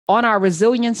on our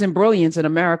resilience and brilliance in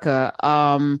America.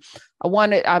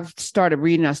 I've started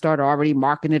reading, I started already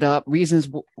marking it up.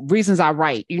 Reasons I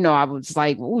write, I was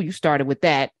like, oh, you started with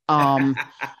that.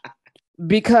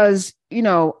 Because,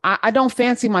 I don't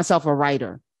fancy myself a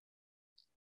writer.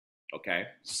 Okay.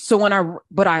 So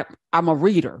I'm a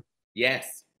reader.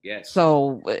 Yes. Yes.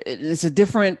 So it's a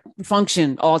different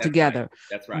function altogether.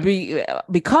 That's right.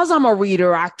 Because I'm a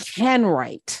reader, I can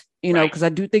write, because I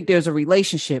do think there's a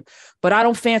relationship, but I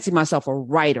don't fancy myself a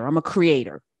writer. I'm a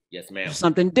creator. Yes, ma'am.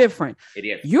 Something different. It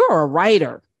is. You're a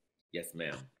writer. Yes,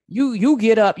 ma'am. You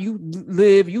get up, you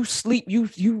live, you sleep,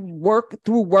 you work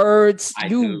through words,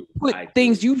 put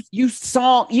things, you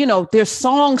song, there's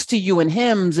songs to you and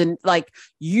hymns, and like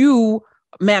you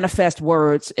manifest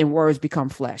words and words become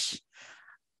flesh.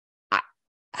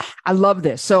 I love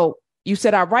this. So you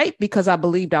said I write because I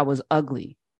believed I was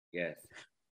ugly. Yes.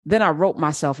 Then I wrote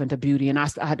myself into beauty, and I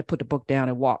had to put the book down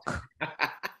and walk. I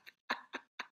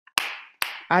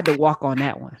had to walk on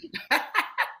that one.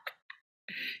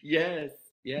 Yes.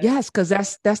 Yes. Yes, because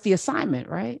that's the assignment,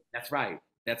 right? That's right.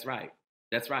 That's right.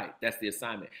 That's right. That's the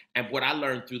assignment. And what I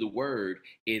learned through the word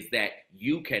is that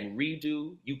you can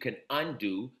redo, you can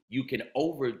undo, you can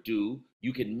overdo,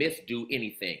 you can misdo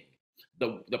anything.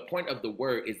 The point of the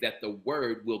word is that the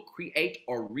word will create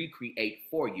or recreate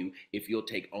for you if you'll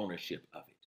take ownership of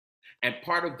it. And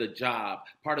part of the job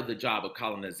of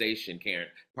colonization, Karen,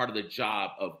 part of the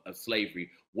job of slavery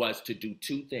was to do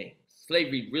two things.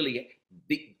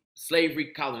 Slavery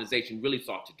colonization really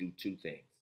sought to do two things.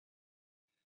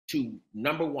 To,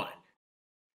 number one,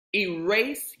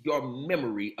 erase your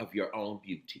memory of your own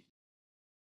beauty.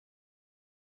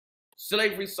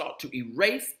 Slavery sought to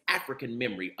erase African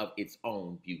memory of its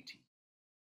own beauty.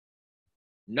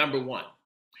 Number one.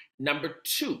 Number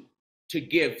two, to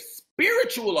give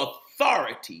spiritual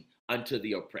authority unto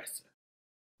the oppressor.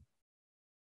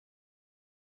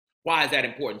 Why is that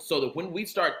important? So that when we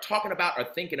start talking about or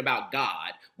thinking about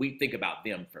God, we think about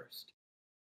them first.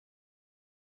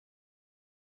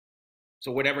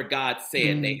 So whatever God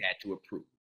said, they had to approve.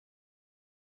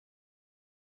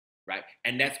 Right?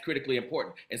 And that's critically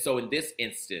important. And so in this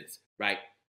instance, right,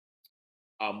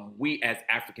 we as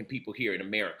African people here in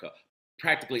America,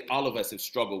 practically all of us have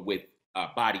struggled with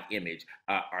body image,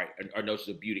 our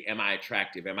notions of beauty. Am I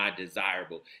attractive? Am I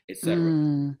desirable?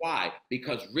 Etc. Why?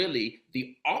 Because really,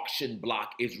 the auction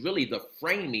block is really the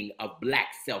framing of Black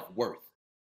self-worth.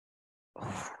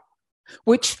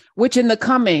 Which in the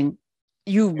coming,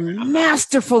 you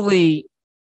masterfully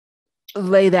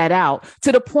lay that out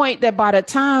to the point that by the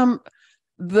time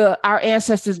our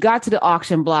ancestors got to the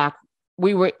auction block,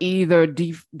 we were either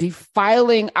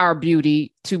defiling our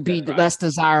beauty to be less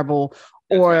desirable,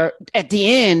 or at the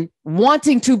end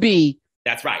wanting to be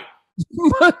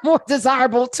more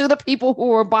desirable to the people who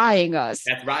were buying us.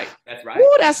 That's right.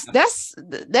 Ooh,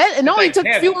 that. And only took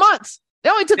a few months.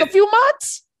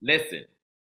 Listen,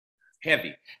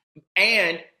 heavy.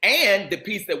 And the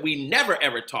piece that we never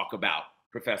ever talk about,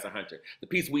 Professor Hunter, the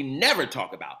piece we never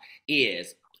talk about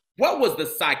is what was the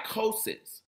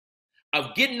psychosis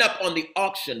of getting up on the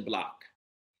auction block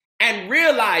and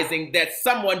realizing that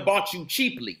someone bought you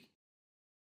cheaply.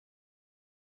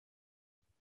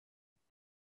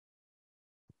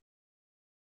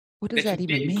 What does that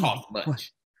even mean? Cost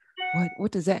much.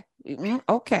 What does that?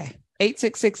 Okay.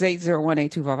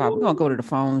 866-801-8255. We're going to go to the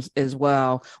phones as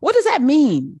well. What does that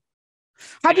mean?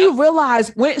 How do you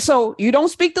realize so you don't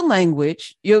speak the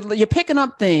language, you're picking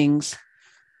up things,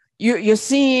 you're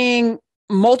seeing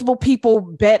multiple people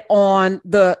bet on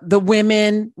the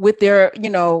women with their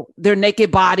naked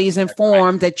bodies and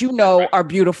form that are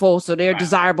beautiful, so they're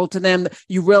desirable to them.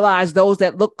 You realize those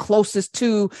that look closest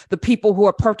to the people who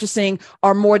are purchasing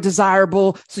are more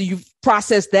desirable, so you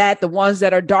process that. The ones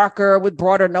that are darker with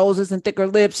broader noses and thicker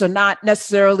lips are not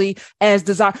necessarily as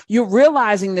desirable. You're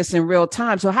realizing this in real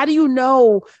time. So how do you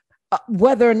know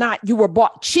whether or not you were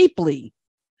bought cheaply?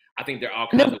 I think there are all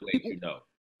kinds of ways you know.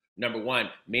 Number one,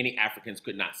 many Africans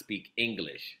could not speak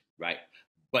English, right?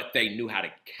 But they knew how to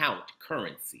count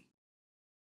currency.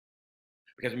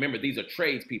 Because remember, these are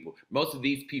tradespeople. Most of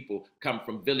these people come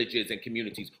from villages and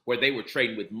communities where they were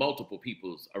trading with multiple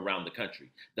peoples around the country.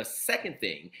 The second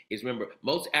thing is, remember,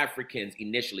 most Africans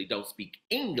initially don't speak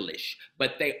English,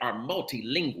 but they are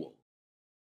multilingual.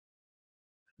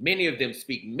 Many of them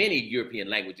speak many European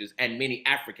languages and many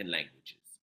African languages,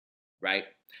 right?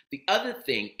 The other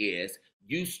thing is,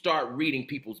 you start reading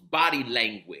people's body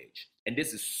language. And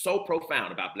this is so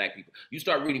profound about Black people. You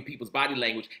start reading people's body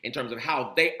language in terms of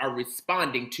how they are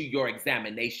responding to your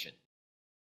examination.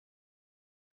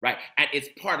 right? And it's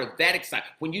part of that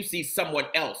excitement. When you see someone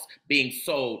else being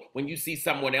sold, when you see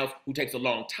someone else who takes a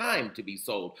long time to be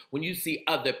sold, when you see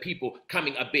other people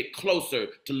coming a bit closer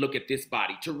to look at this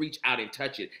body, to reach out and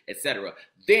touch it, etc.,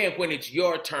 then when it's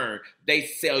your turn, they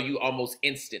sell you almost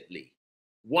instantly.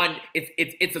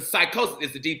 It's a psychosis.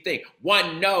 It's a deep thing.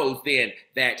 One knows then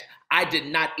that I did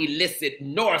not elicit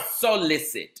nor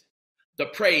solicit the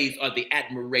praise or the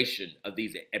admiration of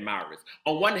these admirers.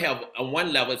 On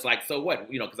one level, it's like, so what?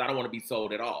 Because I don't want to be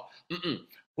sold at all.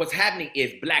 What's happening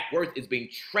is Black worth is being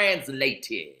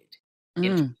translated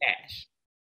into cash.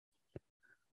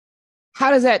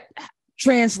 How does that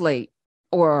translate,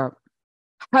 or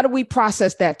how do we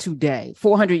process that today,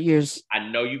 400 years? I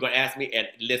know you're going to ask me, and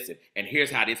listen, and here's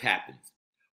how this happens.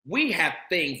 We have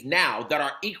things now that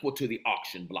are equal to the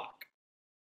auction block.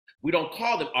 We don't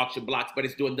call them auction blocks, but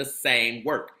it's doing the same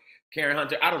work. Karen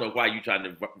Hunter, I don't know why you're trying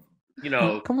to,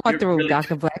 Come on through, really...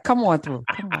 Dr. Black. Come on through.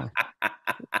 Come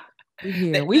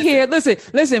on. We here.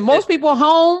 Listen, most people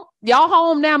home. Y'all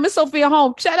home now. Miss Sophia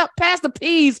home. Shut up. Pass the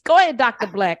peas. Go ahead, Dr.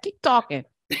 Black. Keep talking.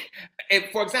 And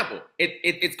for example,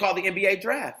 it's called the NBA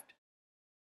draft.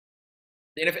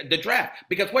 The draft.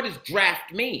 Because what does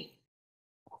draft mean?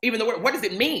 Even the word, what does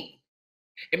it mean?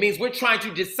 It means we're trying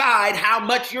to decide how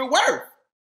much you're worth.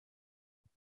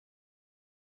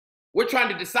 We're trying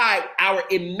to decide our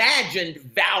imagined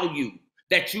value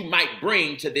that you might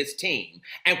bring to this team.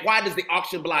 And why does the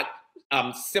auction block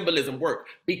symbolism work?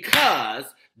 Because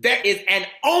there is an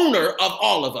owner of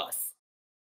all of us.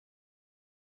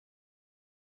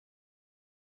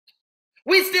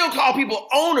 We still call people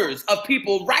owners of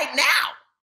people right now.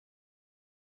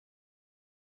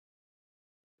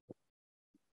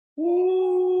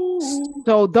 Ooh.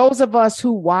 So those of us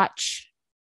who watch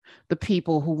the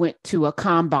people who went to a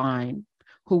combine,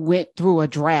 who went through a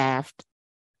draft,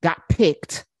 got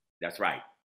picked. That's right.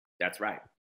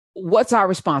 What's our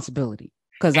responsibility?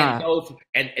 Because those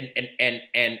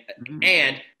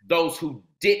those who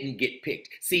didn't get picked.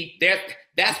 See,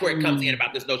 that's where it comes in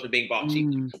about this notion of being bought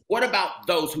cheap. What about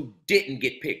those who didn't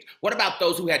get picked? What about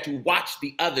those who had to watch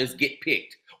the others get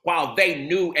picked while they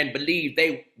knew and believed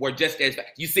they were just as?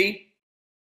 You see,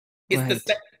 it's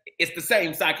the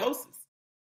same psychosis.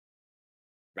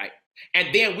 Right.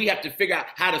 And then we have to figure out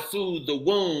how to soothe the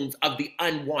wounds of the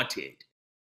unwanted,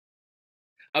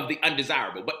 of the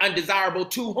undesirable. But undesirable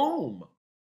to whom?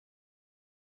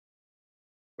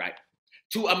 Right.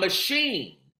 To a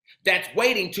machine that's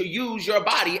waiting to use your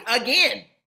body again.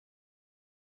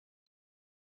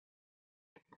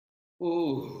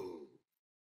 Ooh.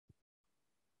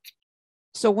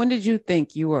 So when did you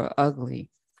think you were ugly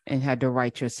and had to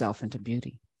write yourself into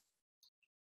beauty?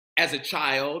 As a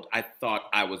child, I thought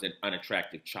I was an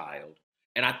unattractive child.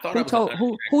 And I thought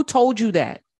who told you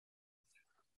that?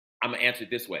 I'm gonna answer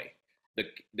it this way.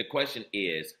 The question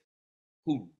is,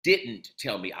 who didn't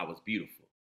tell me I was beautiful?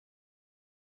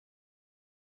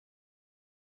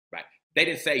 Right. They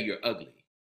didn't say you're ugly.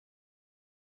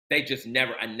 They just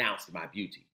never announced my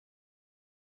beauty.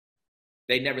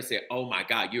 They never said, oh my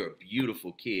God, you're a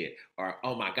beautiful kid, or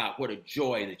oh my God, what a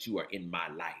joy that you are in my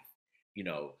life.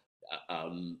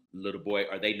 Little boy,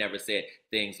 or they never said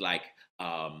things like,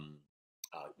 wow,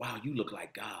 you look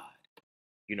like God,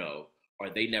 or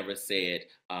they never said,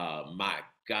 my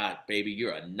God, baby,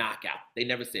 you're a knockout. They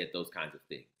never said those kinds of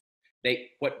things.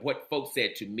 What folks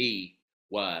said to me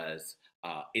was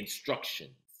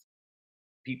instructions.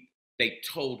 They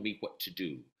told me what to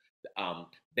do.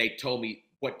 They told me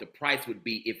what the price would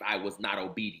be if I was not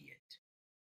obedient.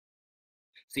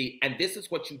 See, and this is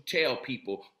what you tell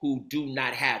people who do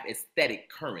not have aesthetic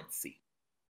currency.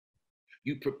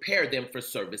 You prepare them for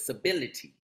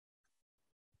serviceability.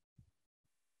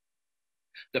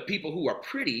 The people who are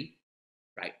pretty,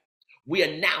 right, we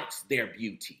announce their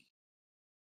beauty.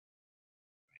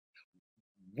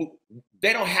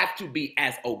 They don't have to be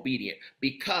as obedient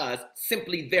because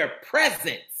simply their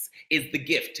presence is the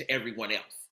gift to everyone else.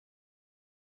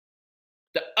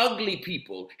 The ugly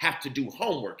people have to do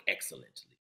homework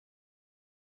excellently.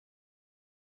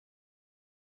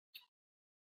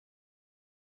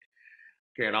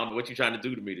 Karen, I don't know what you're trying to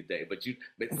do to me today, but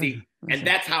see, and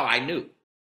that's how I knew.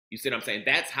 You see what I'm saying?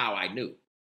 That's how I knew.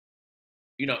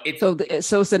 It's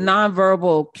so it's a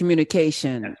nonverbal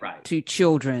communication to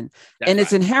children, and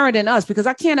it's inherent in us, because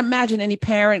I can't imagine any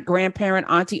parent, grandparent,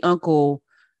 auntie, uncle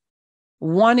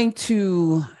wanting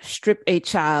to strip a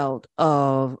child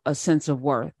of a sense of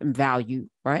worth and value,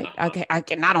 right? I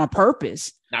can not on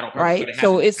purpose, right?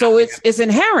 So it's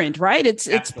inherent, right?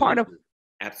 It's part of.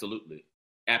 Absolutely.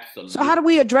 So how do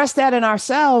we address that in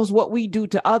ourselves, what we do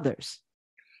to others?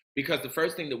 Because the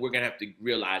first thing that we're going to have to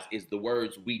realize is the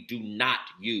words we do not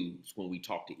use when we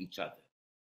talk to each other,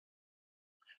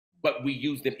 but we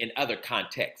use them in other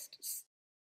contexts,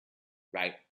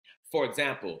 right? For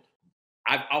example,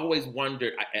 I've always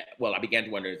wondered, I began to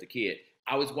wonder as a kid,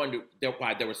 I always wondered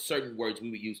why there were certain words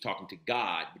we would use talking to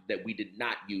God that we did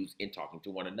not use in talking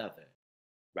to one another,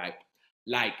 right?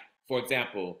 Like, for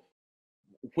example,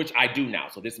 which I do now.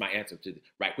 So this is my answer to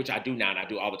right, which I do now and I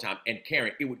do all the time. And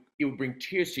Karen, it would bring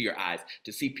tears to your eyes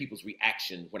to see people's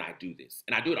reaction when I do this.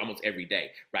 And I do it almost every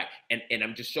day, right? And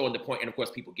I'm just showing the point, and of course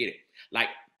people get it. Like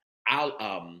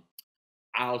I'll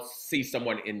see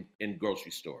someone in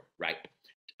grocery store, right?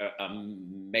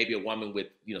 Maybe a woman with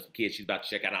some kids, she's about to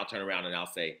check out, and I'll turn around and I'll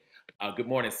say, "Good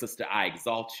morning, sister. I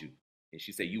exalt you." And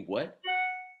she say, "You what?"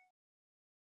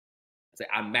 I say,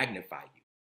 "I magnify you.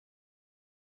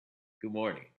 Good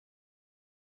morning."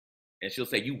 And she'll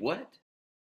say, "You what?"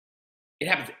 It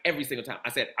happens every single time. I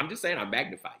said, "I'm just saying I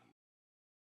magnify you."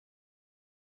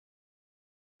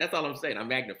 That's all I'm saying. I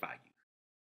magnify you.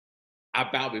 I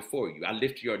bow before you. I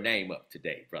lift your name up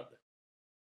today, brother.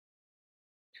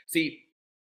 See,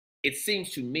 it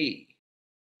seems to me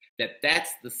that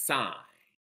that's the sign,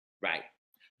 right?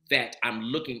 That I'm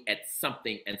looking at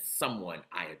something and someone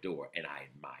I adore and I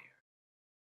admire.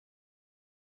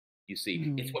 You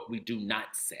see, it's what we do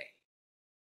not say,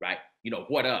 right?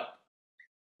 What up?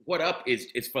 What up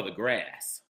is for the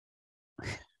grass.